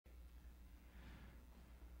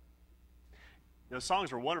You know,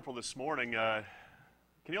 songs were wonderful this morning. Can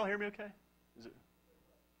you all hear me okay? Is it?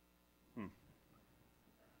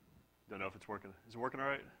 Don't know if it's working. Is it working all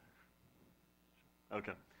right?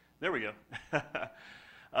 Okay. There we go.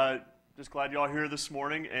 Just glad you all here this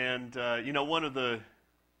morning. And, you know, one of the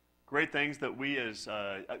great things that we as,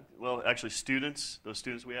 actually students, those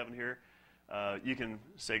students we have in here, you can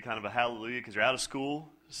say kind of a hallelujah because you're out of school.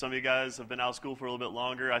 Some of you guys have been out of school for a little bit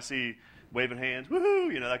longer. I see waving hands,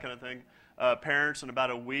 woohoo, you know, that kind of thing. Parents, in about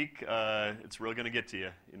a week, it's really going to get to you,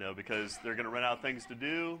 you know, because they're going to run out of things to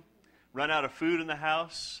do, run out of food in the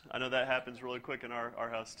house. I know that happens really quick in our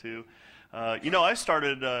house, too. You know, I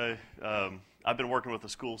started, I've been working with the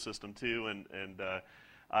school system, too, and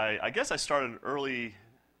I guess I started an early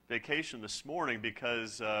vacation this morning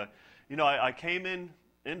because, you know, I came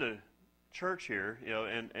into church here, you know,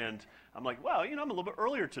 and I'm like, wow, you know, I'm a little bit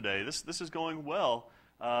earlier today. This is going well.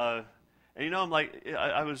 And, you know, I'm like,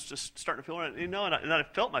 I was just starting to feel it, you know, and I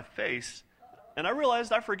felt my face, and I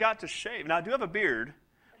realized I forgot to shave. Now, I do have a beard,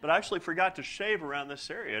 but I actually forgot to shave around this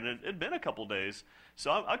area, and it had been a couple days.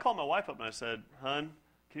 So I called my wife up, and I said, hon,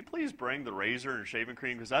 can you please bring the razor and shaving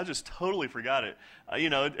cream? Because I just totally forgot it. You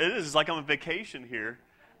know, it is like I'm on vacation here.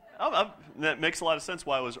 That makes a lot of sense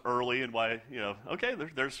why I was early and why, you know, okay,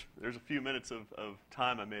 there's a few minutes of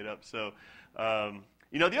time I made up. So,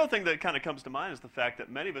 you know, the other thing that kind of comes to mind is the fact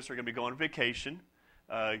that many of us are going to be going on vacation,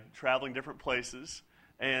 traveling different places,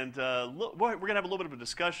 and we're going to have a little bit of a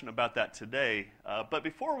discussion about that today. But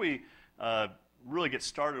before we really get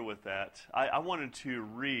started with that, I wanted to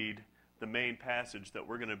read the main passage that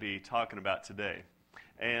we're going to be talking about today.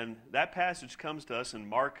 And that passage comes to us in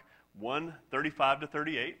Mark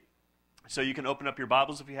 1:35-38. So you can open up your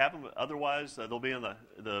Bibles if you have them. Otherwise, they'll be on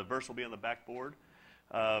the verse will be on the backboard.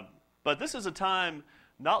 But this is a time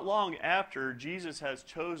not long after Jesus has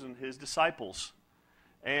chosen his disciples,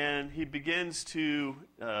 and he begins to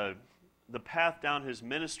the path down his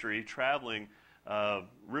ministry, traveling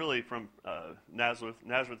really from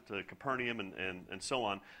Nazareth to Capernaum and so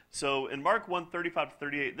on. So in Mark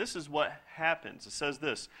 1:35-38, this is what happens. It says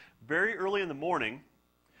this: very early in the morning,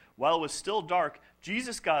 while it was still dark,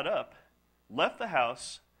 Jesus got up, left the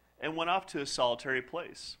house, and went off to a solitary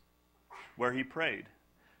place, where he prayed.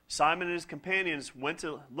 Simon and his companions went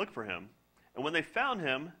to look for him, and when they found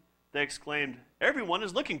him, they exclaimed, "Everyone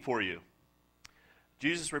is looking for you."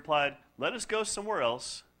 Jesus replied, "Let us go somewhere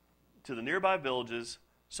else, to the nearby villages,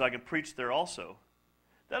 so I can preach there also.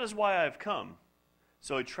 That is why I have come."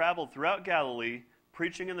 So he traveled throughout Galilee,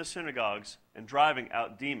 preaching in the synagogues and driving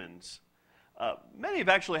out demons. Many have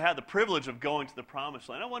actually had the privilege of going to the Promised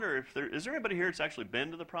Land. I wonder if is there anybody here that's actually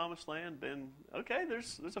been to the Promised Land? Okay,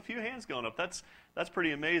 there's a few hands going up. That's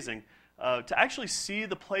pretty amazing. To actually see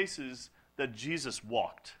the places that Jesus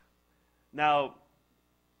walked. Now,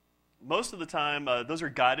 most of the time, those are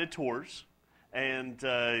guided tours, and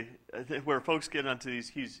where folks get onto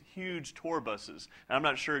these huge tour buses. And I'm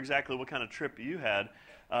not sure exactly what kind of trip you had,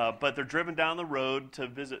 but they're driven down the road to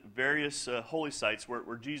visit various holy sites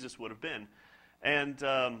where Jesus would have been. And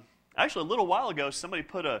actually, a little while ago, somebody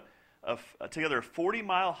put together a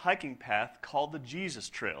 40-mile hiking path called the Jesus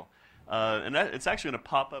Trail. And it's actually going to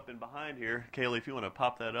pop up in behind here. Kaylee, if you want to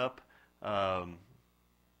pop that up.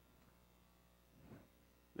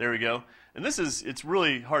 There we go. And it's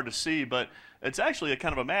really hard to see, but it's actually a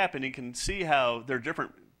kind of a map, and you can see how there are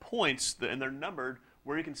different points, and they're numbered,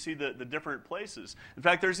 where you can see the different places. In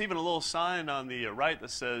fact, there's even a little sign on the right that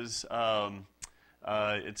says,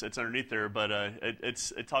 it's underneath there, but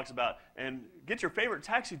it talks about, and get your favorite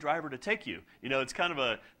taxi driver to take you. You know, it's kind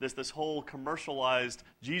of this whole commercialized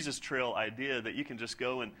Jesus Trail idea that you can just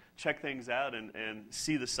go and check things out and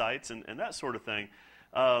see the sights and that sort of thing.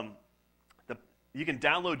 You can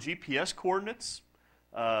download GPS coordinates.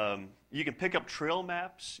 You can pick up trail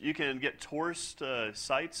maps. You can get tourist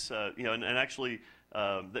sites, you know, and actually,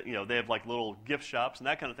 you know, they have like little gift shops and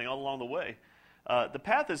that kind of thing all along the way. The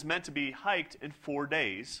path is meant to be hiked in 4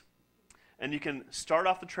 days, and you can start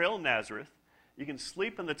off the trail in Nazareth. You can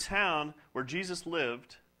sleep in the town where Jesus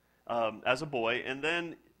lived as a boy, and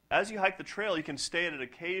then as you hike the trail, you can stay at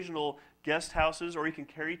occasional guest houses, or you can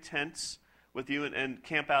carry tents with you and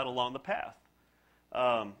camp out along the path.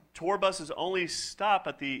 Tour buses only stop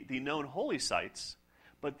at the known holy sites,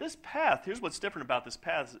 but this path, here's what's different about this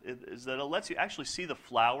path, is that it lets you actually see the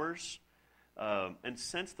flowers and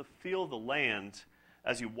sense the feel of the land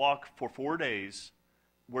as you walk for 4 days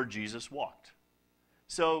where Jesus walked.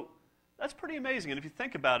 So that's pretty amazing. And if you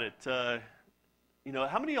think about it, you know,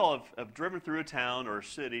 how many of y'all have driven through a town or a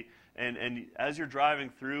city, and as you're driving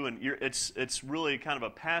through, and it's really kind of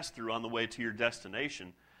a pass-through on the way to your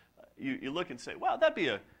destination, you look and say, wow, that'd be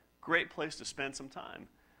a great place to spend some time.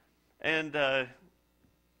 And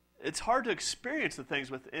it's hard to experience the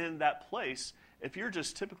things within that place if you're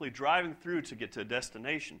just typically driving through to get to a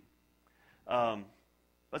destination.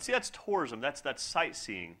 But see, that's tourism. That's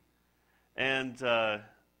sightseeing. And to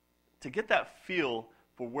get that feel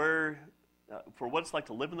for what it's like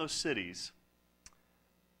to live in those cities,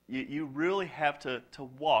 you really have to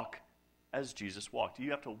walk as Jesus walked.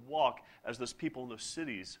 You have to walk as those people in those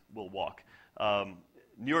cities will walk.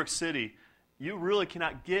 New York City, you really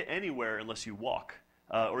cannot get anywhere unless you walk.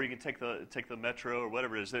 Or you can take the metro or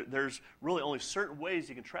whatever it is. There's really only certain ways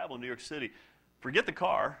you can travel in New York City. Forget the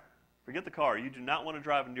car. You do not want to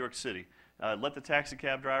drive in New York City. Let the taxi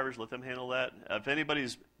cab drivers, let them handle that. If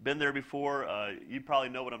anybody's been there before, you probably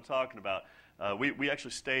know what I'm talking about. We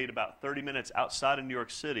actually stayed about 30 minutes outside of New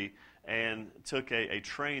York City and took a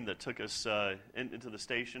train that took us into the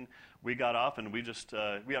station. We got off and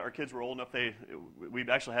our kids were old enough. We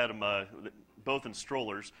actually had them both in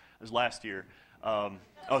strollers. It was last year.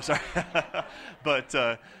 Sorry. But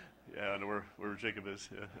yeah, I know where Jacob is.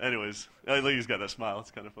 Yeah. Anyways, he's got that smile. It's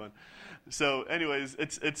kind of fun. So, anyways,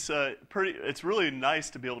 it's really nice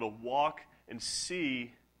to be able to walk and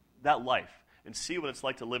see that life and see what it's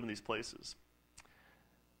like to live in these places.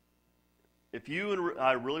 If you and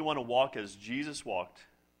I really want to walk as Jesus walked,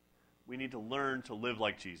 we need to learn to live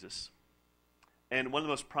like Jesus. And one of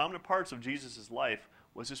the most prominent parts of Jesus' life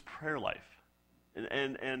was his prayer life.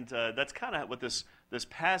 And that's kind of what this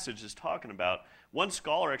passage is talking about. One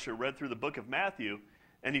scholar actually read through the book of Matthew,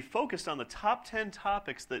 and he focused on the top 10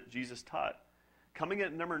 topics that Jesus taught. Coming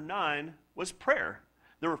at number 9 was prayer.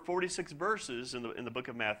 There were 46 verses in the book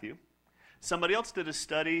of Matthew. Somebody else did a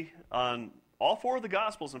study on all 4 of the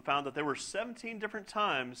Gospels and found that there were 17 different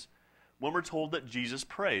times when we're told that Jesus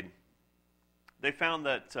prayed. They found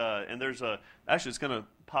that, and actually it's going to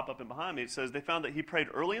pop up in behind me, it says they found that he prayed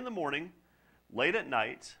early in the morning, late at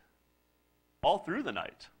night, all through the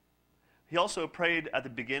night. He also prayed at the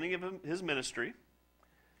beginning of his ministry.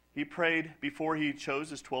 He prayed before he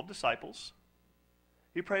chose his 12 disciples.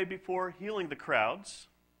 He prayed before healing the crowds.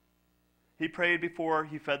 He prayed before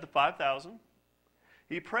he fed the 5,000.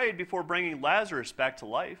 He prayed before bringing Lazarus back to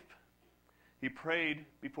life. He prayed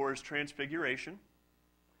before his transfiguration.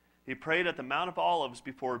 He prayed at the Mount of Olives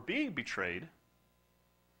before being betrayed.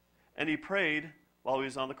 And he prayed while he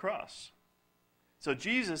was on the cross. So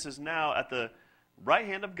Jesus is now at the right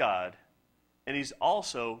hand of God, and he's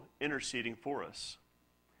also interceding for us.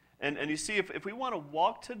 And you see, if we want to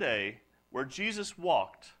walk today where Jesus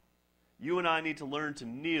walked, you and I need to learn to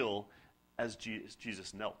kneel as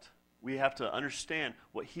Jesus knelt. We have to understand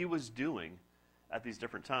what he was doing at these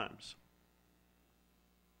different times.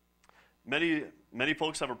 Many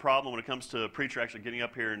folks have a problem when it comes to a preacher actually getting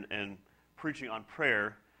up here and preaching on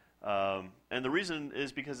prayer. And the reason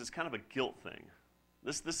is because it's kind of a guilt thing.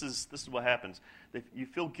 This is what happens. You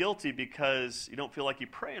feel guilty because you don't feel like you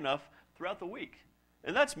pray enough throughout the week.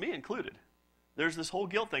 And that's me included. There's this whole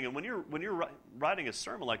guilt thing. And when you're writing a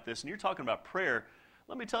sermon like this and you're talking about prayer,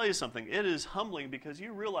 let me tell you something. It is humbling because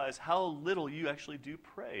you realize how little you actually do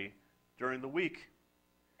pray during the week.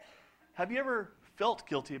 Have you ever felt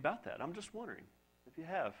guilty about that? I'm just wondering if you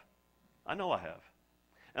have. I know I have.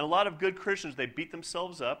 And a lot of good Christians, they beat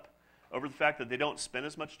themselves up over the fact that they don't spend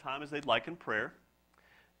as much time as they'd like in prayer.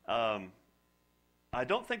 I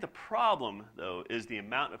don't think the problem, though, is the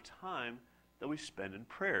amount of time that we spend in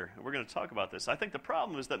prayer. And we're going to talk about this. I think the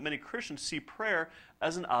problem is that many Christians see prayer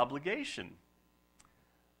as an obligation.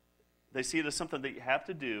 They see it as something that you have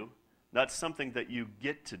to do, not something that you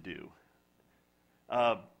get to do.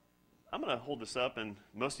 I'm going to hold this up, and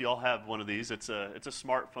most of y'all have one of these. It's a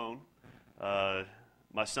smartphone.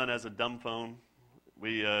 My son has a dumb phone.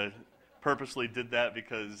 We purposely did that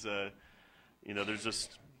because there's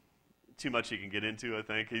just too much he can get into, I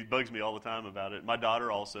think. He bugs me all the time about it. My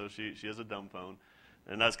daughter also, she has a dumb phone.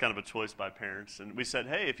 And that's kind of a choice by parents. And we said,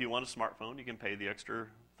 hey, if you want a smartphone, you can pay the extra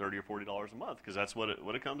 $30 or $40 a month, because that's what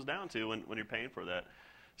it comes down to when you're paying for that.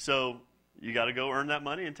 So you got to go earn that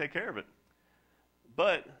money and take care of it.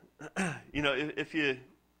 But if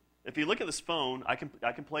you look at this phone, I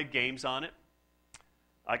can play games on it.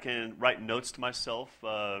 I can write notes to myself,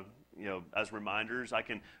 as reminders. I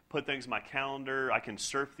can put things in my calendar. I can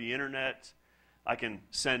surf the internet. I can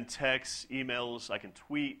send texts, emails. I can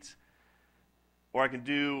tweet. Or I can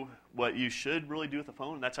do what you should really do with the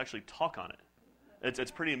phone, and that's actually talk on it.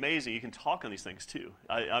 It's pretty amazing. You can talk on these things too.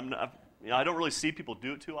 I don't really see people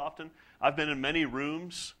do it too often. I've been in many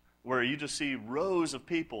rooms where you just see rows of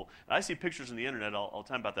people. And I see pictures on the internet all the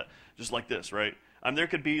time about that, just like this, right? There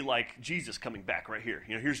could be like Jesus coming back right here.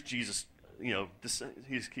 Here's Jesus.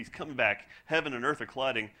 He's coming back. Heaven and earth are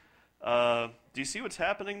colliding. Do you see what's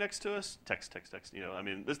happening next to us? Text, text, text. I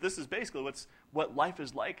mean, this is basically what life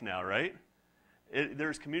is like now, right?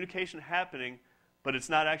 There's communication happening, but it's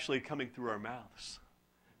not actually coming through our mouths.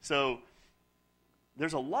 So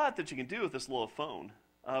there's a lot that you can do with this little phone.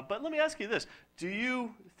 But let me ask you this. Do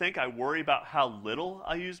you think I worry about how little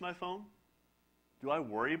I use my phone? Do I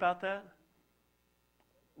worry about that?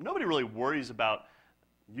 Nobody really worries about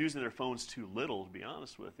using their phones too little, to be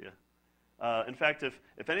honest with you. In fact,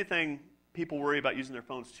 if anything, people worry about using their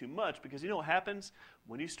phones too much, because you know what happens?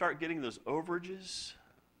 When you start getting those overages,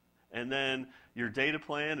 and then your data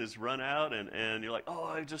plan is run out, and you're like, oh,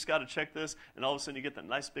 I just got to check this, and all of a sudden you get that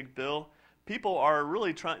nice big bill. People are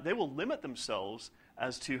really they will limit themselves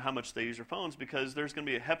as to how much they use their phones, because there's going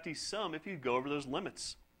to be a hefty sum if you go over those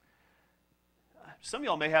limits. Some of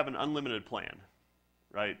y'all may have an unlimited plan,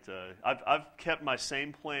 right? I've kept my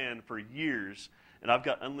same plan for years, and I've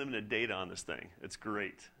got unlimited data on this thing. It's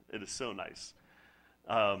great. It is so nice.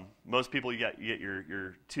 Most people, you get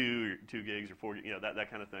your 2 gigs or 4, that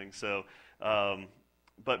kind of thing. So,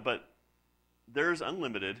 but there's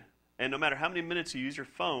unlimited, and no matter how many minutes you use your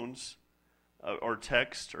phones, or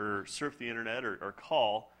text, or surf the internet, or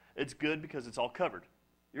call, it's good because it's all covered.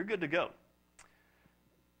 You're good to go.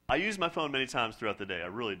 I use my phone many times throughout the day. I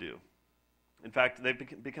really do. In fact, they've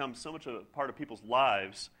become so much a part of people's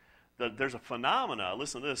lives that there's a phenomena,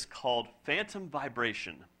 listen to this, called phantom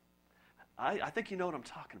vibration. I think you know what I'm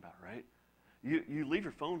talking about, right? You leave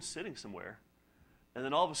your phone sitting somewhere, and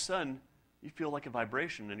then all of a sudden, you feel like a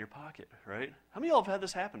vibration in your pocket, right? How many of y'all have had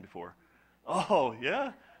this happen before? Oh,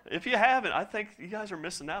 yeah? If you haven't, I think you guys are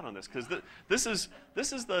missing out on this, because this is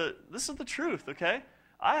the truth, okay?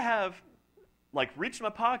 I have reached in my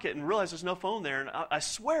pocket and realized there's no phone there, and I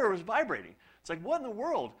swear it was vibrating. It's like, what in the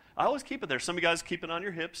world? I always keep it there. Some of you guys keep it on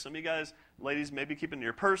your hips. Some of you guys, ladies, maybe keep it in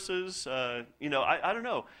your purses. I don't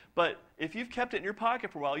know. But if you've kept it in your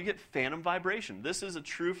pocket for a while, you get phantom vibration. This is a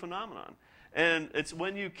true phenomenon. And it's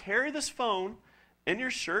when you carry this phone in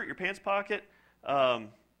your shirt, your pants pocket,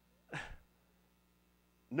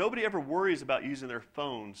 nobody ever worries about using their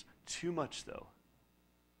phones too much, though,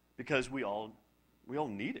 because we all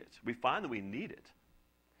need it. We find that we need it.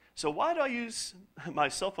 So why do I use my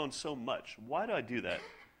cell phone so much? Why do I do that?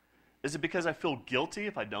 Is it because I feel guilty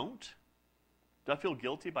if I don't? Do I feel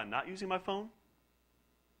guilty by not using my phone?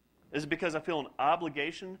 Is it because I feel an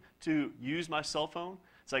obligation to use my cell phone?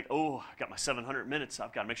 It's like, oh, I got my 700 minutes.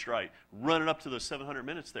 I've got to make sure I run it up to those 700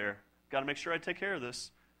 minutes there. Got to make sure I take care of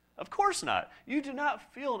this. Of course not. You do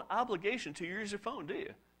not feel an obligation to use your phone, do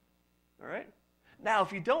you? All right? Now,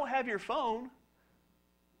 if you don't have your phone,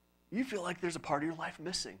 you feel like there's a part of your life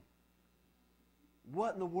missing.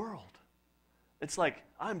 What in the world? It's like,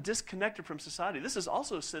 I'm disconnected from society. This is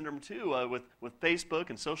also a syndrome, too, with Facebook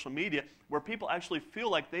and social media, where people actually feel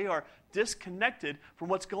like they are disconnected from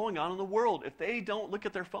what's going on in the world. If they don't look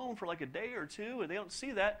at their phone for like a day or two and they don't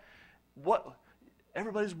see that,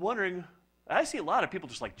 everybody's wondering. I see a lot of people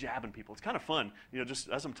just jabbing people. It's kind of fun, just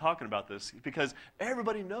as I'm talking about this, because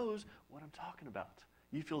everybody knows what I'm talking about.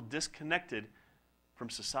 You feel disconnected from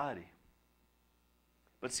society.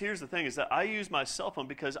 But here's the thing, is that I use my cell phone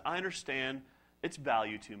because I understand its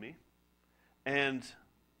value to me. And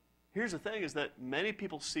here's the thing, is that many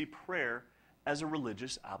people see prayer as a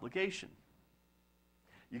religious obligation.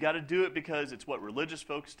 You got to do it because it's what religious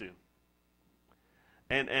folks do.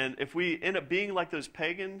 And if we end up being like those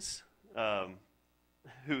pagans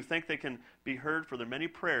who think they can be heard for their many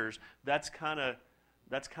prayers, that's kind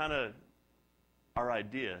of our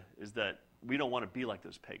idea, is that we don't want to be like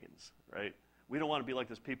those pagans, right? We don't want to be like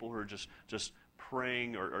those people who are just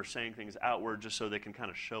praying or saying things outward just so they can kind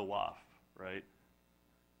of show off, right?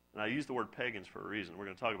 And I use the word pagans for a reason. We're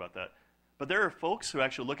going to talk about that. But there are folks who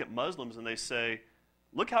actually look at Muslims and they say,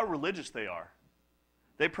 look how religious they are.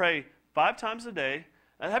 They pray 5 times a day.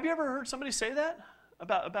 And have you ever heard somebody say that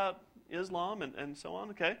about Islam and so on?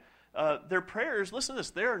 Okay. Their prayers, listen to this,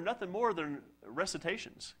 they are nothing more than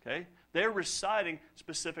recitations, okay? They're reciting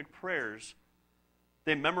specific prayers.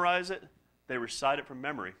 They memorize it. They recite it from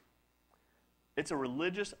memory. It's a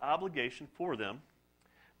religious obligation for them.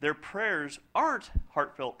 Their prayers aren't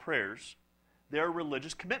heartfelt prayers. They're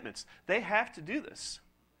religious commitments. They have to do this.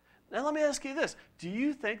 Now let me ask you this. Do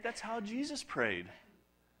you think that's how Jesus prayed?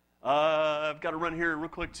 I've got to run here real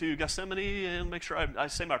quick to Gethsemane and make sure I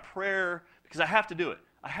say my prayer because I have to do it.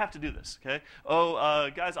 I have to do this, okay?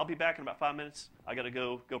 Guys, I'll be back in about 5 minutes. I got to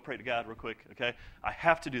go pray to God real quick, okay? I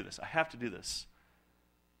have to do this. I have to do this.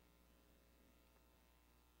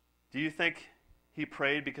 Do you think he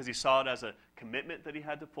prayed because he saw it as a commitment that he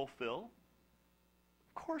had to fulfill?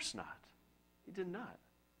 Of course not. He did not.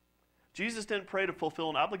 Jesus didn't pray to fulfill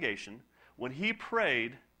an obligation. When he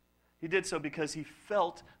prayed, he did so because he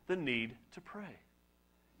felt the need to pray.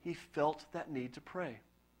 He felt that need to pray.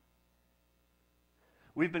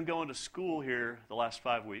 We've been going to school here the last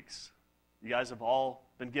 5 weeks. You guys have all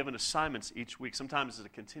been given assignments each week. Sometimes it's a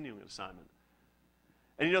continuing assignment.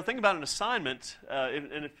 And think about an assignment,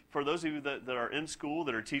 and for those of you that are in school,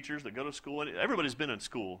 that are teachers, that go to school, and everybody's been in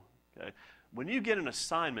school, okay? When you get an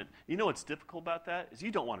assignment, what's difficult about that is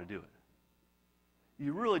you don't want to do it.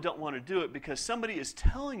 You really don't want to do it because somebody is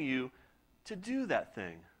telling you to do that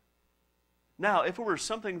thing. Now, if it were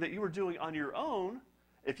something that you were doing on your own,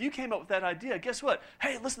 if you came up with that idea, guess what?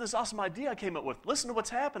 Hey, listen to this awesome idea I came up with. Listen to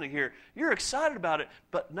what's happening here. You're excited about it,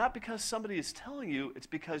 but not because somebody is telling you, it's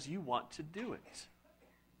because you want to do it.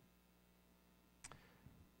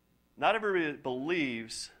 Not everybody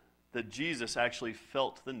believes that Jesus actually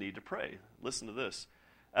felt the need to pray. Listen to this.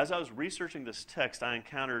 As I was researching this text, I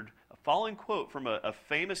encountered a following quote from a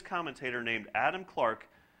famous commentator named Adam Clarke,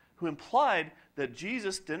 who implied that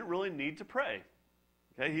Jesus didn't really need to pray.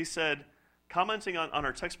 Okay, he said, commenting on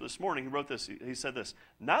our text this morning, he wrote this. He said this,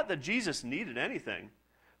 "Not that Jesus needed anything,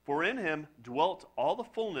 for in him dwelt all the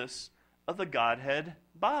fullness of the Godhead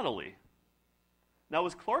bodily." Now,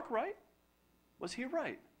 was Clarke right? Was he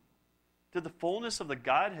right? Did the fullness of the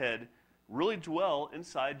Godhead really dwell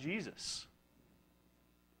inside Jesus?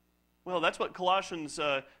 Well, that's what Colossians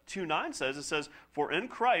 2:9 says. It says, "For in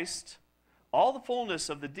Christ all the fullness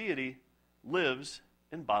of the deity lives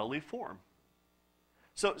in bodily form."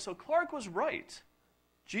 So Clarke was right.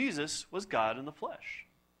 Jesus was God in the flesh.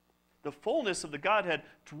 The fullness of the Godhead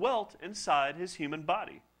dwelt inside his human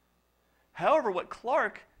body. However, what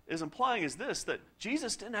Clarke is implying is this, that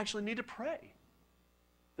Jesus didn't actually need to pray.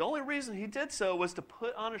 The only reason he did so was to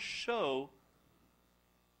put on a show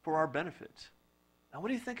for our benefit. Now, what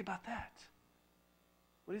do you think about that?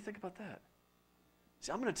 What do you think about that?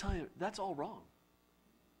 See, I'm going to tell you, that's all wrong.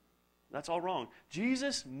 That's all wrong.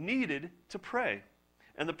 Jesus needed to pray.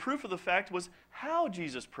 And the proof of the fact was how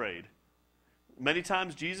Jesus prayed. Many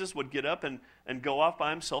times Jesus would get up and go off by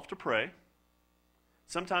himself to pray.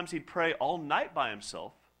 Sometimes he'd pray all night by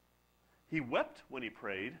himself. He wept when he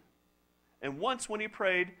prayed. And once when he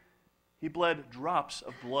prayed, he bled drops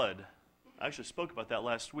of blood. I actually spoke about that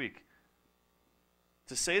last week.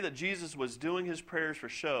 To say that Jesus was doing his prayers for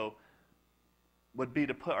show would be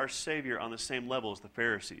to put our Savior on the same level as the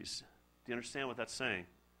Pharisees. Do you understand what that's saying?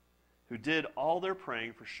 Who did all their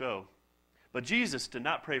praying for show. But Jesus did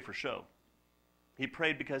not pray for show. He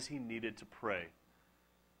prayed because he needed to pray.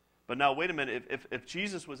 But now, wait a minute. If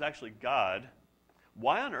Jesus was actually God,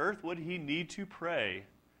 why on earth would he need to pray?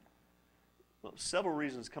 Well, several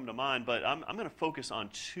reasons come to mind, but I'm going to focus on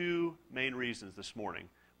two main reasons this morning.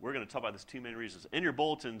 We're going to talk about these two main reasons. In your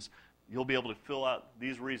bulletins, you'll be able to fill out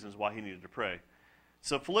these reasons why he needed to pray.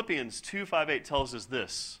 So Philippians 2:5-8 tells us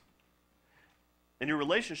this. "In your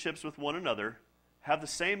relationships with one another, have the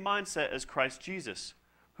same mindset as Christ Jesus,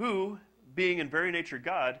 who, being in very nature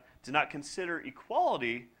God, did not consider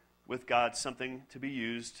equality with God something to be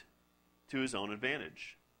used to his own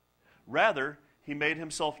advantage. Rather, he made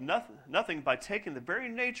himself nothing by taking the very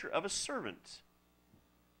nature of a servant,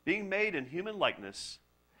 being made in human likeness,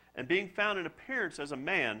 and being found in appearance as a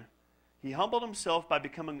man, he humbled himself by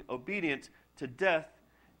becoming obedient to death,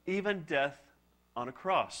 even death on a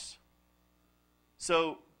cross."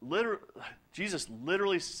 So, Jesus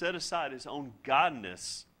literally set aside his own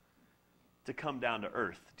godness to come down to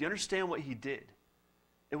earth. Do you understand what he did?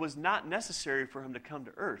 It was not necessary for him to come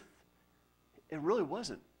to earth. It really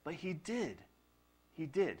wasn't, but he did. He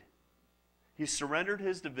did. He surrendered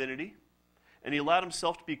his divinity, and he allowed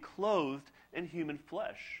himself to be clothed in human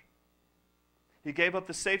flesh. He gave up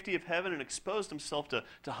the safety of heaven and exposed himself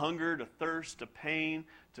to hunger, to thirst, to pain,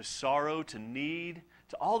 to sorrow, to need,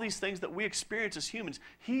 to all these things that we experience as humans.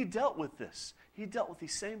 He dealt with this. He dealt with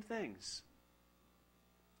these same things.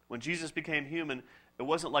 When Jesus became human, it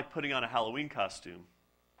wasn't like putting on a Halloween costume.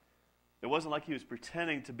 It wasn't like he was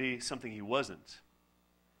pretending to be something he wasn't.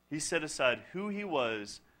 He set aside who he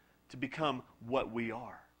was to become what we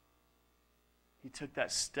are. He took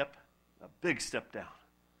that step, a big step down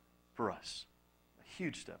for us. A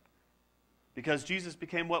huge step. Because Jesus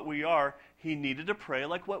became what we are, he needed to pray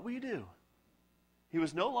like what we do. He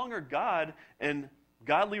was no longer God in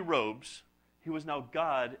godly robes. He was now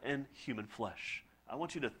God in human flesh. I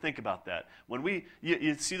want you to think about that. When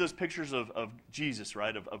you see those pictures of Jesus,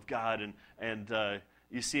 right, of God, and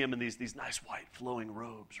you see him in these nice white flowing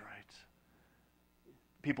robes, right?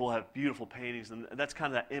 People have beautiful paintings, and that's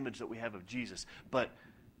kind of that image that we have of Jesus. But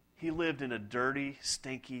he lived in a dirty,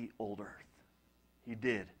 stinky old earth. He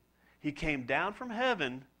did. He came down from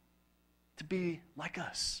heaven to be like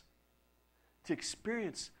us, to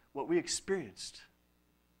experience what we experienced.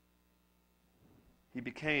 He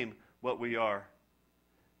became what we are.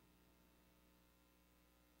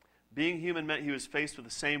 Being human meant he was faced with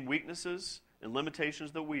the same weaknesses and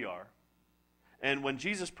limitations that we are. And when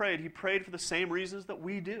Jesus prayed, he prayed for the same reasons that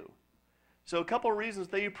we do. So a couple of reasons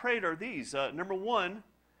that he prayed are these. Number one,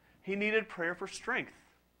 he needed prayer for strength.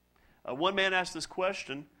 One man asked this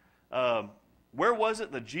question, where was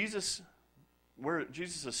it that where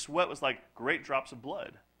Jesus' sweat was like great drops of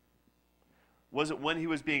blood? Was it when he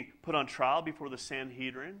was being put on trial before the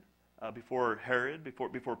Sanhedrin, before Herod,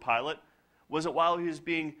 before Pilate? Was it while he was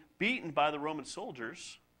being beaten by the Roman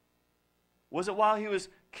soldiers? Was it while he was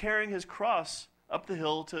carrying his cross up the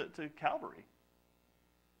hill to Calvary?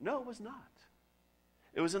 No, it was not.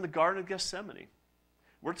 It was in the Garden of Gethsemane.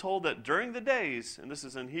 We're told that during the days, and this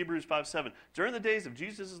is in Hebrews 5:7, during the days of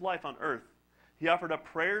Jesus' life on earth, he offered up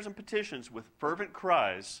prayers and petitions with fervent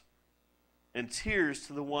cries and tears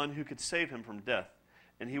to the one who could save him from death.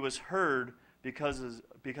 And he was heard because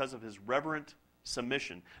of his reverent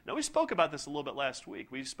submission. Now, we spoke about this a little bit last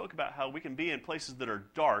week. We spoke about how we can be in places that are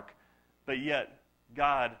dark, but yet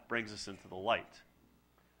God brings us into the light.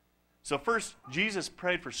 So first, Jesus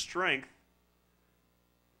prayed for strength.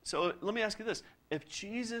 So let me ask you this. If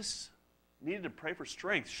Jesus needed to pray for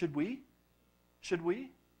strength, should we? Should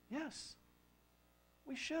we? Yes.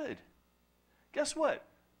 We should. Guess what?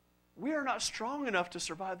 We are not strong enough to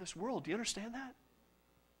survive this world. Do you understand that?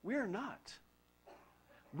 We are not.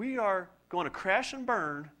 We are going to crash and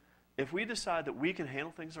burn if we decide that we can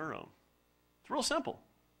handle things on our own. It's real simple.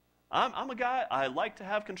 I'm a guy, I like to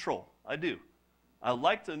have control. I do. I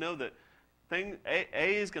like to know that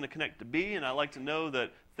A is going to connect to B, and I like to know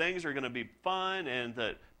that things are going to be fun, and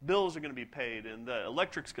that bills are going to be paid, and that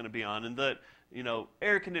electric's going to be on, and that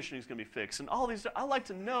air conditioning is going to be fixed, and all these. I like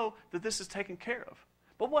to know that this is taken care of.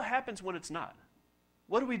 But what happens when it's not?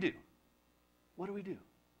 What do we do? What do we do?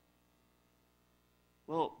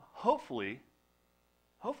 Well, hopefully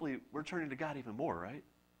we're turning to God even more, right?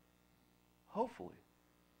 Hopefully.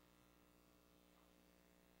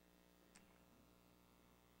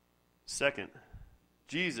 Second,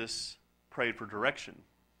 Jesus prayed for direction.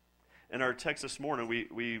 In our text this morning,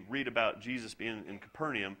 we read about Jesus being in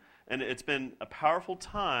Capernaum, and it's been a powerful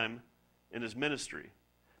time in his ministry.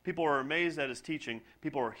 People are amazed at his teaching.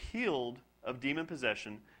 People are healed of demon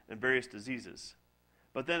possession and various diseases.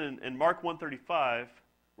 But then in Mark 1:35,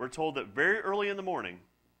 we're told that very early in the morning,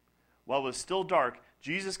 while it was still dark,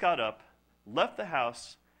 Jesus got up, left the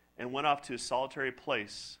house, and went off to a solitary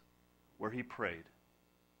place where he prayed.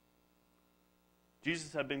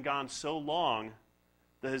 Jesus had been gone so long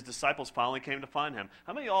that his disciples finally came to find him.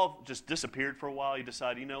 How many of y'all just disappeared for a while? You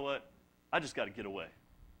decide, you know what? I just got to get away.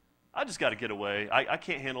 I just got to get away. I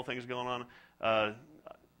can't handle things going on.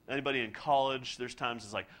 Anybody in college, there's times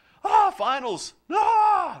it's like, finals,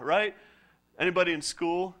 right? Anybody in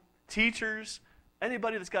school, teachers,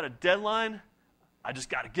 anybody that's got a deadline, I just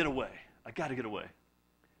got to get away. I got to get away.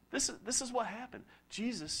 This is what happened.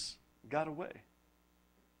 Jesus got away.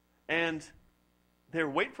 And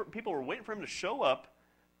people were waiting for him to show up,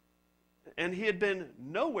 and he had been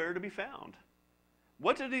nowhere to be found.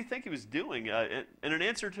 What did he think he was doing? In an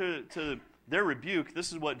answer to their rebuke,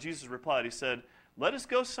 this is what Jesus replied. He said, "Let us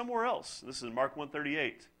go somewhere else." This is in Mark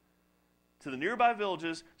 1:38. "To the nearby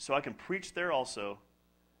villages, so I can preach there also.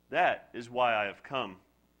 That is why I have come."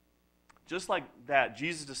 Just like that,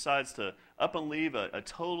 Jesus decides to up and leave a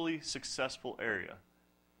totally successful area.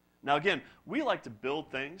 Now again, we like to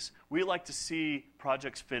build things. We like to see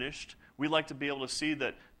projects finished. We like to be able to see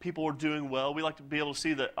that people are doing well. We like to be able to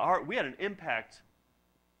see that we had an impact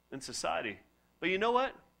in society. But you know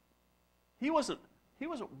what? He wasn't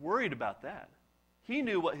worried about that. He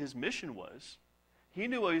knew what his mission was. He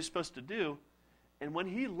knew what he was supposed to do. And when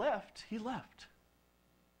he left, he left.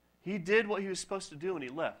 He did what he was supposed to do and he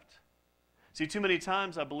left. See, too many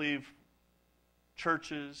times I believe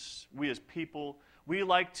churches, we as people, we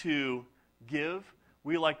like to give,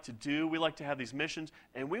 we like to do, we like to have these missions,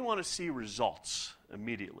 and we want to see results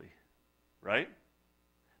immediately, right?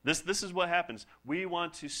 This is what happens. We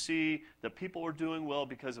want to see that people are doing well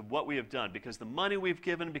because of what we have done, because the money we've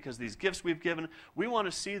given, because these gifts we've given. We want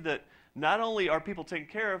to see that not only are people taken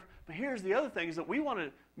care of, but here's the other thing, is that we want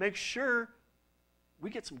to make sure we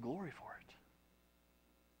get some glory for it,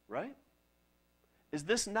 right? Is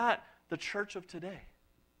this not the church of today?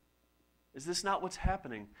 Is this not what's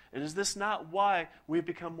happening? And is this not why we've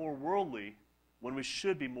become more worldly when we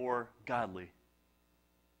should be more godly?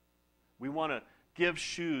 We want to give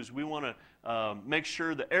shoes. We want to make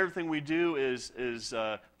sure that everything we do is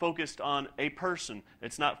focused on a person.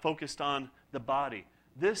 It's not focused on the body.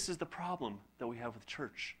 This is the problem that we have with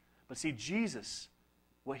church. But see, Jesus,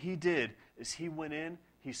 what he did is he went in,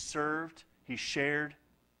 he served, he shared,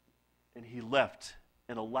 and he left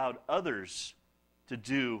and allowed others to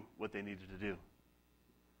do what they needed to do.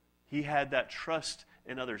 He had that trust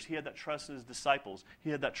in others. He had that trust in his disciples. He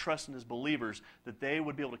had that trust in his believers that they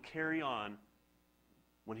would be able to carry on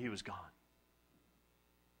when he was gone.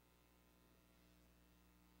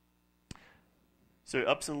 So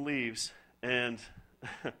ups and leaves, and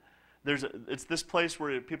it's this place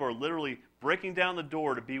where people are literally breaking down the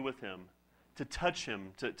door to be with him, to touch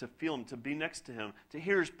him, to feel him, to be next to him, to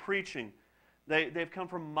hear his preaching. They've come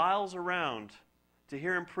from miles around to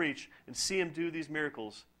hear him preach and see him do these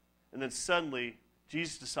miracles. And then suddenly,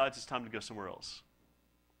 Jesus decides it's time to go somewhere else.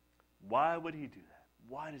 Why would he do that?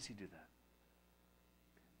 Why does he do that?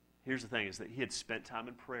 Here's the thing, is that he had spent time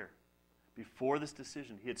in prayer. Before this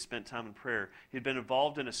decision, he had spent time in prayer. He had been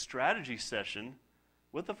involved in a strategy session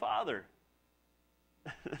with the Father.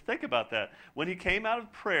 Think about that. When he came out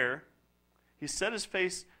of prayer, he set his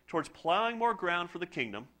face towards plowing more ground for the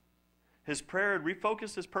kingdom. His prayer had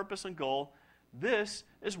refocused his purpose and goal. This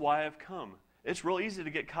is why I've come. It's real easy to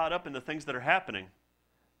get caught up in the things that are happening.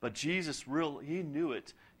 But Jesus, he knew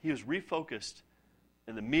it. He was refocused.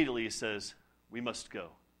 And immediately he says, we must go.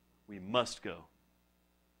 We must go.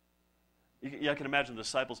 I can imagine the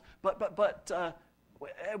disciples, but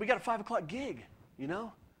we got a 5 o'clock gig, you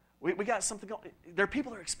know? We got something going. There are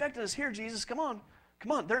people that are expecting us here, Jesus. Come on.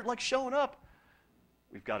 They're like showing up.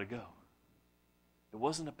 We've got to go. It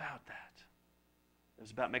wasn't about that. It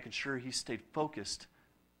was about making sure he stayed focused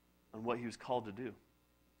on what he was called to do.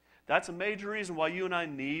 That's a major reason why you and I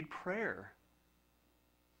need prayer.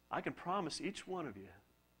 I can promise each one of you,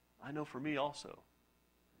 I know for me also,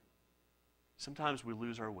 sometimes we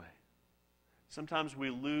lose our way. Sometimes we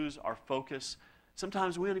lose our focus.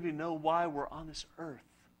 Sometimes we don't even know why we're on this earth.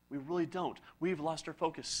 We really don't. We've lost our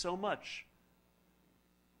focus so much.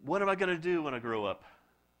 What am I going to do when I grow up?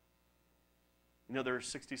 You know, there are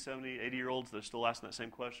 60, 70, 80-year-olds that are still asking that same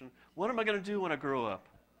question. What am I going to do when I grow up?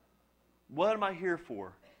 What am I here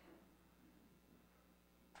for?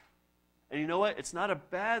 And you know what? It's not a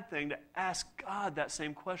bad thing to ask God that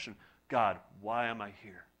same question. God, why am I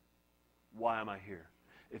here? Why am I here?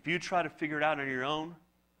 If you try to figure it out on your own,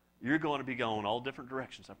 you're going to be going all different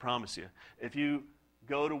directions, I promise you. If you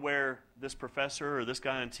go to where this professor or this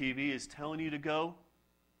guy on TV is telling you to go,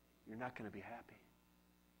 you're not going to be happy.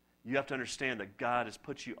 You have to understand that God has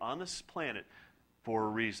put you on this planet for a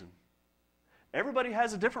reason. Everybody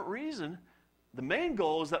has a different reason. The main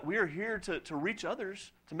goal is that we are here to reach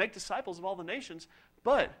others, to make disciples of all the nations,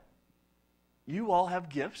 but you all have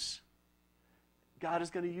gifts. God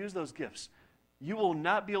is going to use those gifts. You will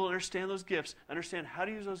not be able to understand those gifts, understand how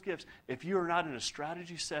to use those gifts, if you are not in a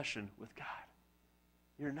strategy session with God.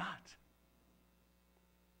 You're not.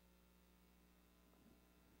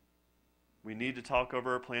 We need to talk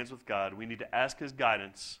over our plans with God. We need to ask his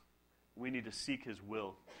guidance. We need to seek his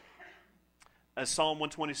will. As Psalm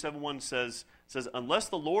 127:1 says, unless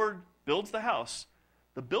the Lord builds the house,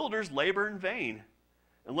 the builders labor in vain.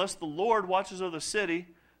 Unless the Lord watches over the city,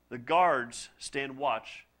 the guards stand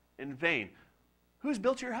watch in vain. Who's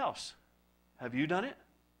built your house? Have you done it?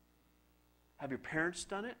 Have your parents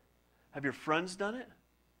done it? Have your friends done it?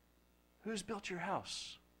 Who's built your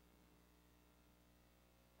house?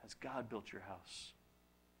 Has God built your house?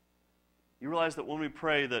 You realize that when we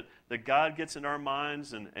pray that God gets in our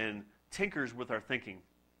minds and tinkers with our thinking.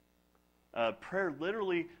 Prayer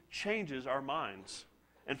literally changes our minds.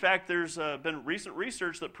 In fact, there's been recent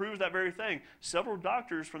research that proves that very thing. Several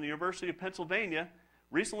doctors from the University of Pennsylvania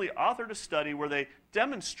recently authored a study where they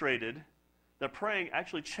demonstrated that praying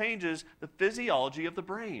actually changes the physiology of the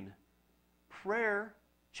brain. Prayer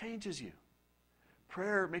changes you.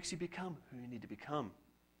 Prayer makes you become who you need to become.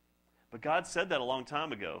 But God said that a long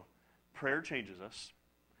time ago. Prayer changes us.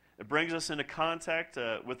 It brings us into contact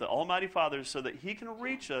with the Almighty Father so that he can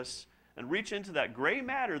reach us and reach into that gray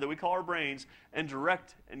matter that we call our brains and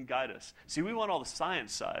direct and guide us. See, we want all the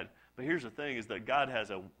science side, but here's the thing, is that God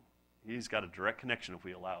he's got a direct connection if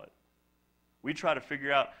we allow it. We try to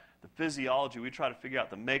figure out the physiology. We try to figure out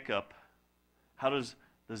the makeup. How does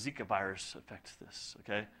the Zika virus affect this,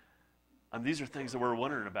 okay? These are things that we're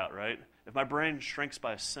wondering about, right? If my brain shrinks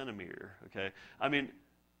by a centimeter, okay?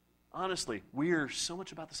 Honestly, we are so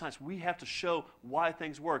much about the science. We have to show why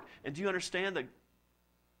things work. And do you understand that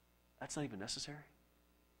that's not even necessary?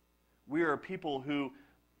 We are a people who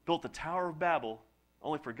built the Tower of Babel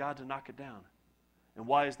only for God to knock it down. And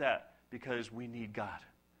why is that? because we need God.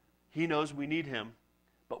 He knows we need him,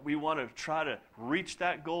 but we want to try to reach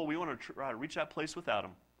that goal. We want to try to reach that place without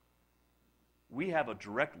him. We have a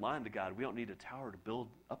direct line to God. We don't need a tower to build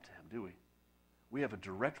up to him, do we? We have a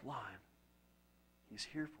direct line. He's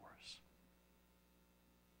here for us.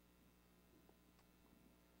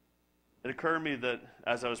 It occurred to me that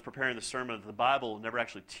as I was preparing the sermon, that the Bible never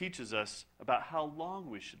actually teaches us about how long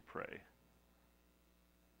we should pray.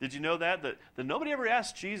 Did you know that nobody ever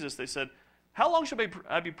asked Jesus? They said, how long should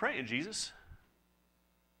I be praying, Jesus?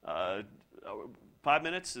 5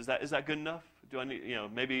 minutes? Is that good enough? Do I need,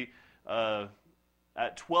 maybe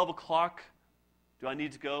at 12 o'clock, do I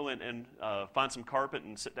need to go and find some carpet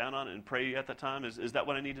and sit down on it and pray at that time? Is that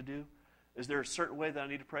what I need to do? Is there a certain way that I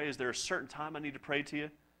need to pray? Is there a certain time I need to pray to you?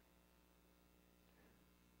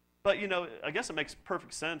 But, I guess it makes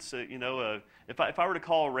perfect sense. If I were to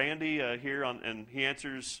call Randy here and he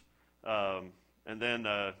answers, and then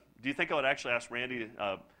do you think I would actually ask Randy,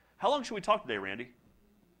 how long should we talk today, Randy?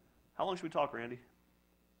 How long should we talk, Randy?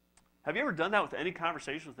 Have you ever done that with any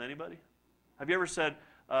conversation with anybody? Have you ever said,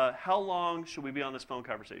 how long should we be on this phone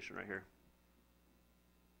conversation right here?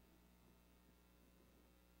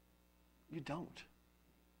 You don't.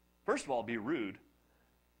 First of all, be rude.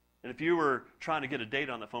 And if you were trying to get a date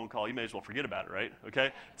on the phone call, you may as well forget about it, right?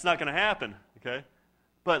 Okay? It's not going to happen, okay?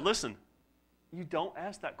 But listen, you don't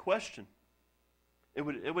ask that question.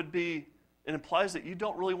 It implies that you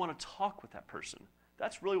don't really want to talk with that person.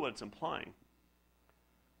 That's really what it's implying.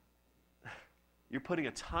 You're putting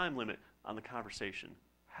a time limit on the conversation.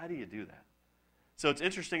 How do you do that? So it's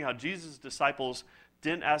interesting how Jesus' disciples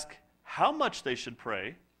didn't ask how much they should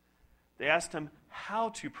pray. They asked him how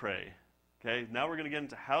to pray. Okay, now we're going to get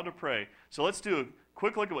into how to pray. So let's do a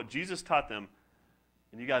quick look at what Jesus taught them.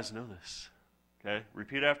 And you guys know this. Okay,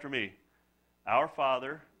 repeat after me. Our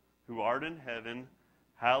Father, who art in heaven,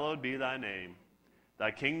 hallowed be thy name. Thy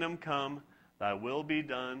kingdom come, thy will be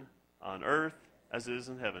done on earth as it is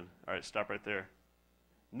in heaven. All right, stop right there.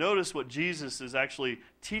 Notice what Jesus is actually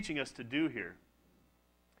teaching us to do here.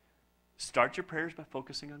 Start your prayers by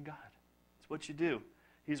focusing on God. That's what you do.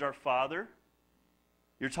 He's our Father.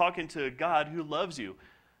 You're talking to a God who loves you.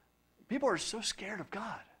 People are so scared of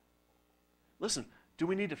God. Listen, do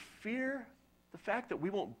we need to fear the fact that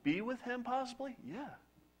we won't be with him possibly? Yeah.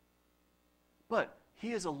 But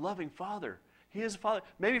he is a loving Father. He is a Father.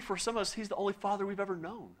 Maybe for some of us, he's the only Father we've ever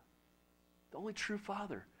known. The only true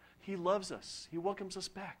Father. He loves us. He welcomes us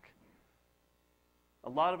back.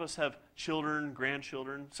 A lot of us have children,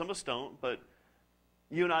 grandchildren. Some of us don't, but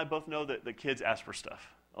you and I both know that the kids ask for stuff.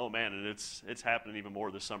 Oh, man, and it's happening even more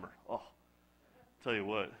this summer. Oh, tell you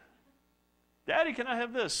what. Daddy, can I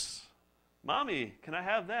have this? Mommy, can I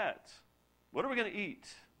have that? What are we going to eat?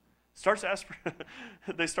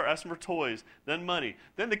 They start asking for toys, then money,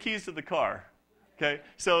 then the keys to the car. Okay,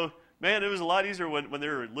 so, man, it was a lot easier when they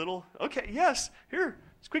were little. Okay, yes, here,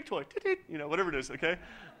 squeak toy, whatever it is, okay?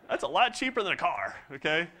 That's a lot cheaper than a car,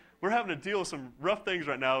 okay? We're having to deal with some rough things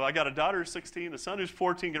right now. I got a daughter who's 16, a son who's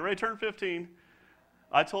 14, getting ready to turn 15.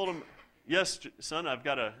 I told him, yes, son, I've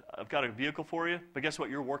got a vehicle for you, but guess what?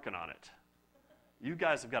 You're working on it. You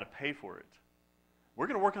guys have got to pay for it. We're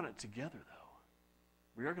going to work on it together,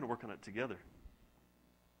 though. We are going to work on it together.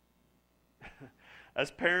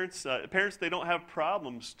 As parents, they don't have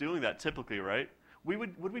problems doing that typically, right?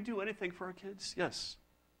 Would we do anything for our kids? Yes,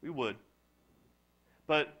 we would.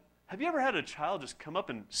 But have you ever had a child just come up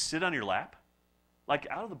and sit on your lap? Like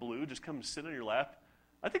out of the blue, just come and sit on your lap?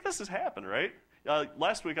 I think this has happened, right?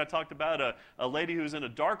 Last week I talked about a lady who was in a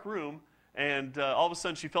dark room, and all of a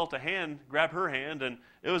sudden she felt a hand grab her hand, and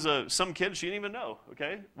it was some kid she didn't even know,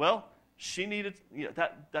 okay? Well, she needed,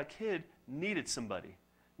 that kid needed somebody.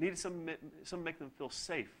 Needed something to make them feel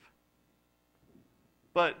safe.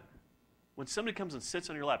 But when somebody comes and sits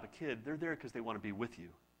on your lap, a kid, they're there because they want to be with you.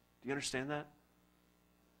 Do you understand that?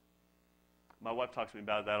 My wife talks to me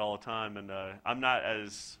about that all the time, and I'm not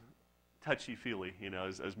as touchy-feely,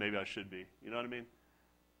 as maybe I should be. You know what I mean?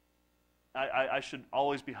 I should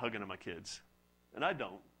always be hugging on my kids, and I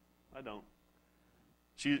don't.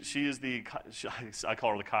 She is I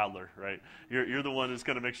call her the coddler, right? You're the one that's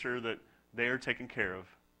going to make sure that they are taken care of.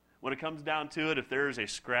 When it comes down to it, if there is a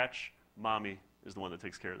scratch, mommy is the one that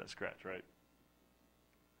takes care of that scratch, right?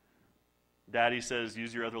 Daddy says,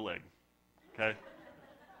 use your other leg, okay?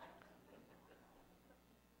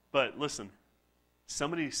 But listen,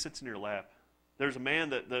 somebody sits in your lap. There's a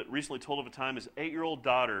man that recently told of a time his 8-year-old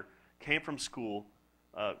daughter came from school.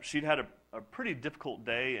 She'd had a pretty difficult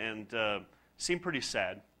day and seemed pretty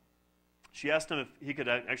sad. She asked him if he could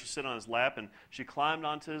actually sit on his lap, and she climbed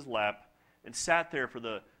onto his lap and sat there for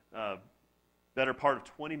the better part of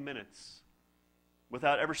 20 minutes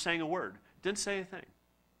without ever saying a word. Didn't say anything.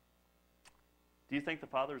 Do you think the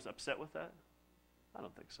father is upset with that? I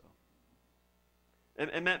don't think so.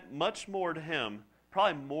 It meant much more to him,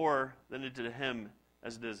 probably more than it did to him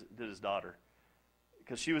as it did his daughter.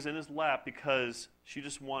 Because she was in his lap because she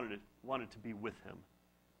just wanted to be with him.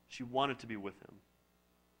 She wanted to be with him.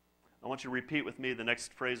 I want you to repeat with me the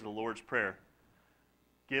next phrase of the Lord's Prayer.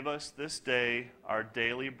 Give us this day our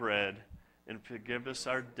daily bread, and forgive us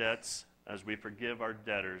our debts as we forgive our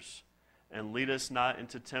debtors. And lead us not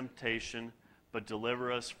into temptation, but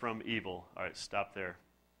deliver us from evil. All right, stop there.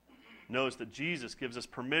 Notice that Jesus gives us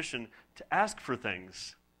permission to ask for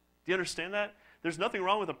things. Do you understand that? There's nothing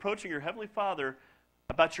wrong with approaching your Heavenly Father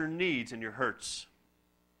about your needs and your hurts.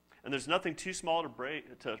 And there's nothing too small to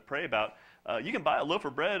pray about. You can buy a loaf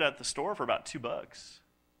of bread at the store for about $2.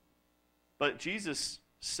 But Jesus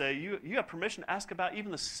say you have permission to ask about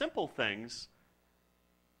even the simple things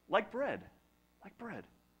like bread. Like bread.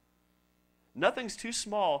 Nothing's too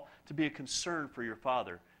small to be a concern for your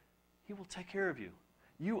Father. He will take care of you.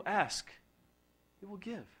 You ask, He will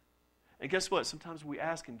give. And guess what? Sometimes we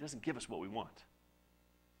ask and He doesn't give us what we want.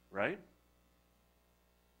 Right?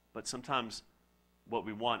 But sometimes what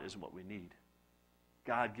we want isn't what we need.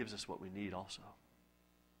 God gives us what we need also.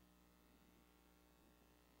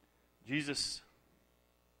 Jesus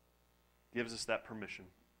gives us that permission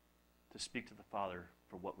to speak to the Father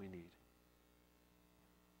for what we need.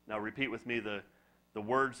 Now repeat with me the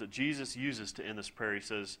words that Jesus uses to end this prayer. He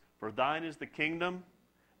says, "For thine is the kingdom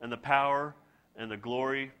and the power and the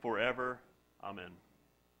glory forever. Amen."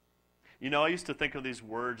 You know, I used to think of these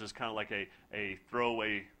words as kind of like a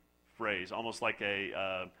throwaway phrase, almost like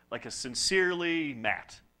a sincerely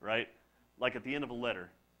Matt, right? Like at the end of a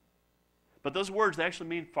letter. But those words, they actually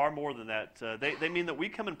mean far more than that. They mean that we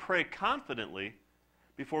come and pray confidently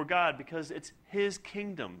before God because it's His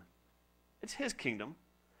kingdom. It's His kingdom.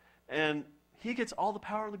 And He gets all the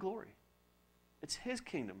power and the glory. It's His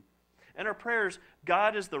kingdom. And our prayers,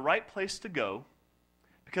 God is the right place to go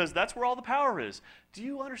because that's where all the power is. Do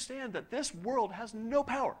you understand that this world has no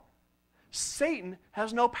power? Satan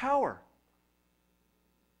has no power.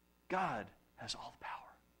 God has all the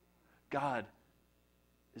power. God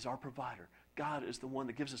is our provider. God is the one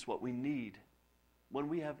that gives us what we need. When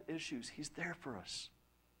we have issues, He's there for us.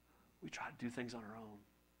 We try to do things on our own.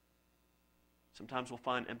 Sometimes we'll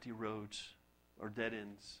find empty roads or dead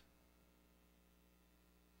ends.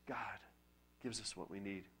 God gives us what we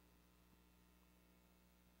need.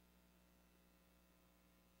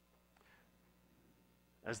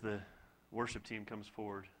 As the worship team comes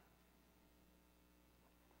forward,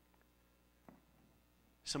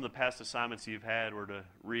 some of the past assignments you've had were to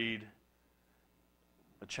read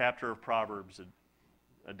a chapter of Proverbs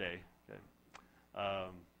a day. Okay?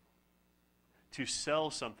 To sell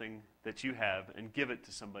something that you have and give it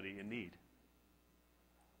to somebody in need.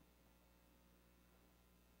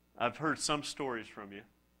 I've heard some stories from you.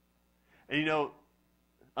 And you know,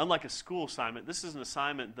 unlike a school assignment, this is an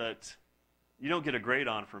assignment that you don't get a grade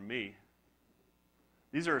on from me.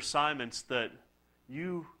 These are assignments that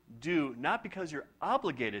you do not because you're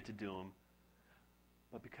obligated to do them,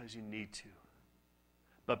 but because you need to.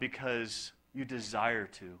 But because you desire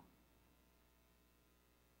to.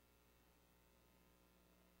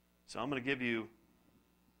 So I'm going to give you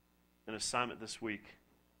an assignment this week.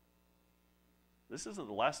 This isn't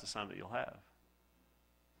the last assignment you'll have.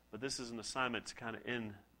 But this is an assignment to kind of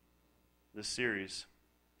end this series.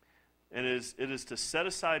 And it is to set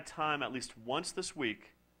aside time at least once this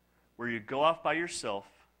week where you go off by yourself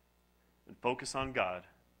and focus on God.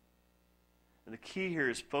 And the key here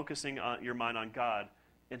is focusing on your mind on God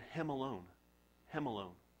and Him alone. Him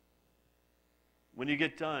alone. When you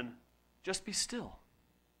get done, just be still.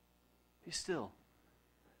 Be still.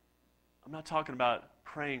 I'm not talking about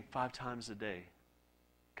praying 5 times a day.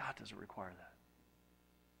 God doesn't require that.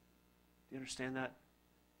 Do you understand that?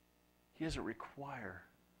 He doesn't require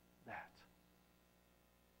that.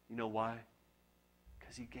 You know why?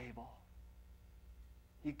 Because He gave all.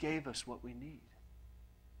 He gave us what we need.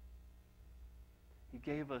 He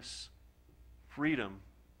gave us freedom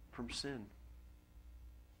from sin.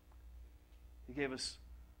 He gave us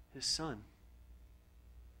His Son.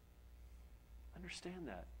 Understand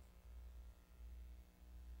that.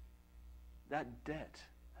 That debt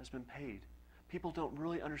has been paid. People don't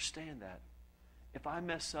really understand that. If I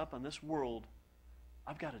mess up on this world,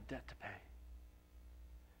 I've got a debt to pay.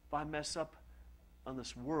 If I mess up on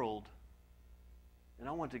this world and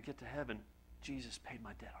I want to get to heaven, Jesus paid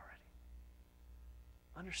my debt already.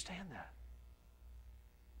 Understand that.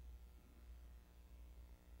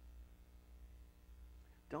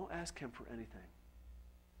 don't ask him for anything.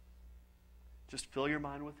 Just fill your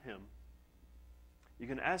mind with him. You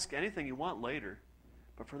can ask anything you want later,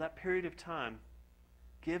 but for that period of time,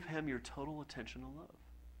 give him your total attention and love.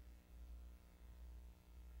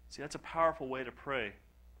 See, that's a powerful way to pray,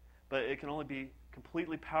 but it can only be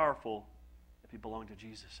completely powerful if you belong to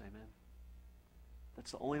Jesus. Amen.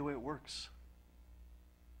 That's the only way it works.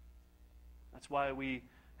 That's why we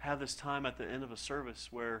have this time at the end of a service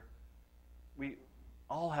where we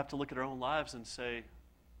all have to look at our own lives and say,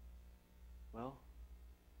 well,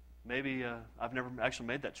 maybe I've never actually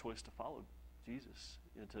made that choice to follow Jesus,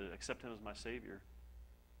 to accept him as my Savior.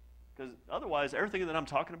 Because otherwise, everything that I'm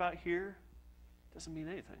talking about here doesn't mean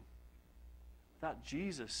anything. Without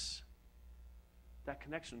Jesus, that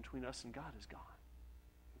connection between us and God is gone.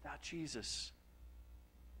 Without Jesus,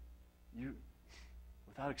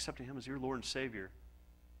 without accepting him as your Lord and Savior,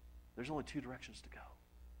 there's only two directions to go.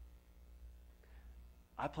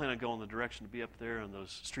 I plan on going the direction to be up there on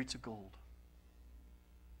those streets of gold.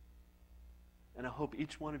 And I hope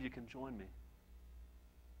each one of you can join me.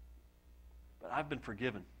 But I've been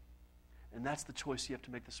forgiven. And that's the choice you have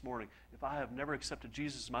to make this morning. If I have never accepted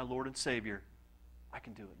Jesus as my Lord and Savior, I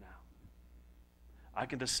can do it now. I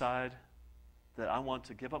can decide that I want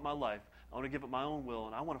to give up my life. I want to give up my own will,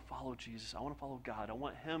 and I want to follow Jesus. I want to follow God. I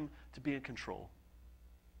want him to be in control.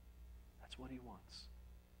 That's what he wants.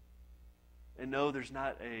 And no, there's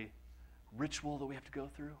not a ritual that we have to go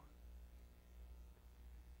through.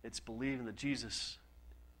 It's believing that Jesus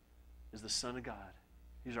is the Son of God.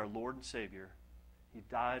 He's our Lord and Savior. He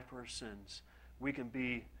died for our sins. We can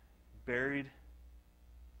be buried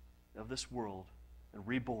of this world and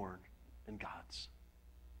reborn in God's.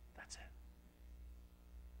 That's it.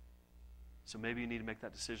 So maybe you need to make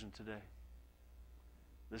that decision today.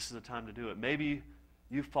 This is the time to do it. Maybe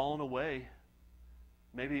you've fallen away.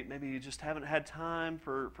 Maybe you just haven't had time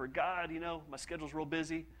for God. You know, my schedule's real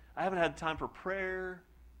busy. I haven't had time for prayer.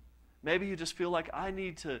 Maybe you just feel like I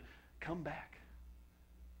need to come back.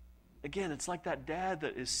 Again, it's like that dad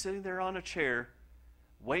that is sitting there on a chair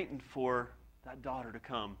waiting for that daughter to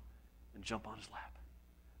come and jump on his lap.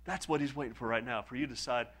 That's what he's waiting for right now, for you to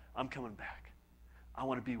decide, I'm coming back. I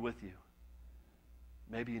want to be with you.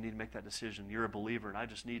 Maybe you need to make that decision. You're a believer, and I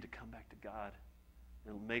just need to come back to God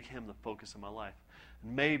and make him the focus of my life.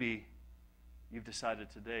 And maybe you've decided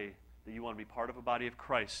today that you want to be part of a body of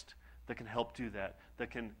Christ that can help do that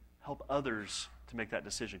can help others to make that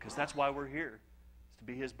decision, because that's why we're here, is to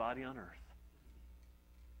be his body on earth.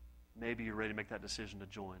 Maybe you're ready to make that decision to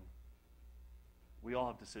join. We all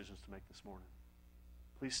have decisions to make this morning.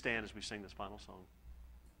 Please stand as we sing this final song.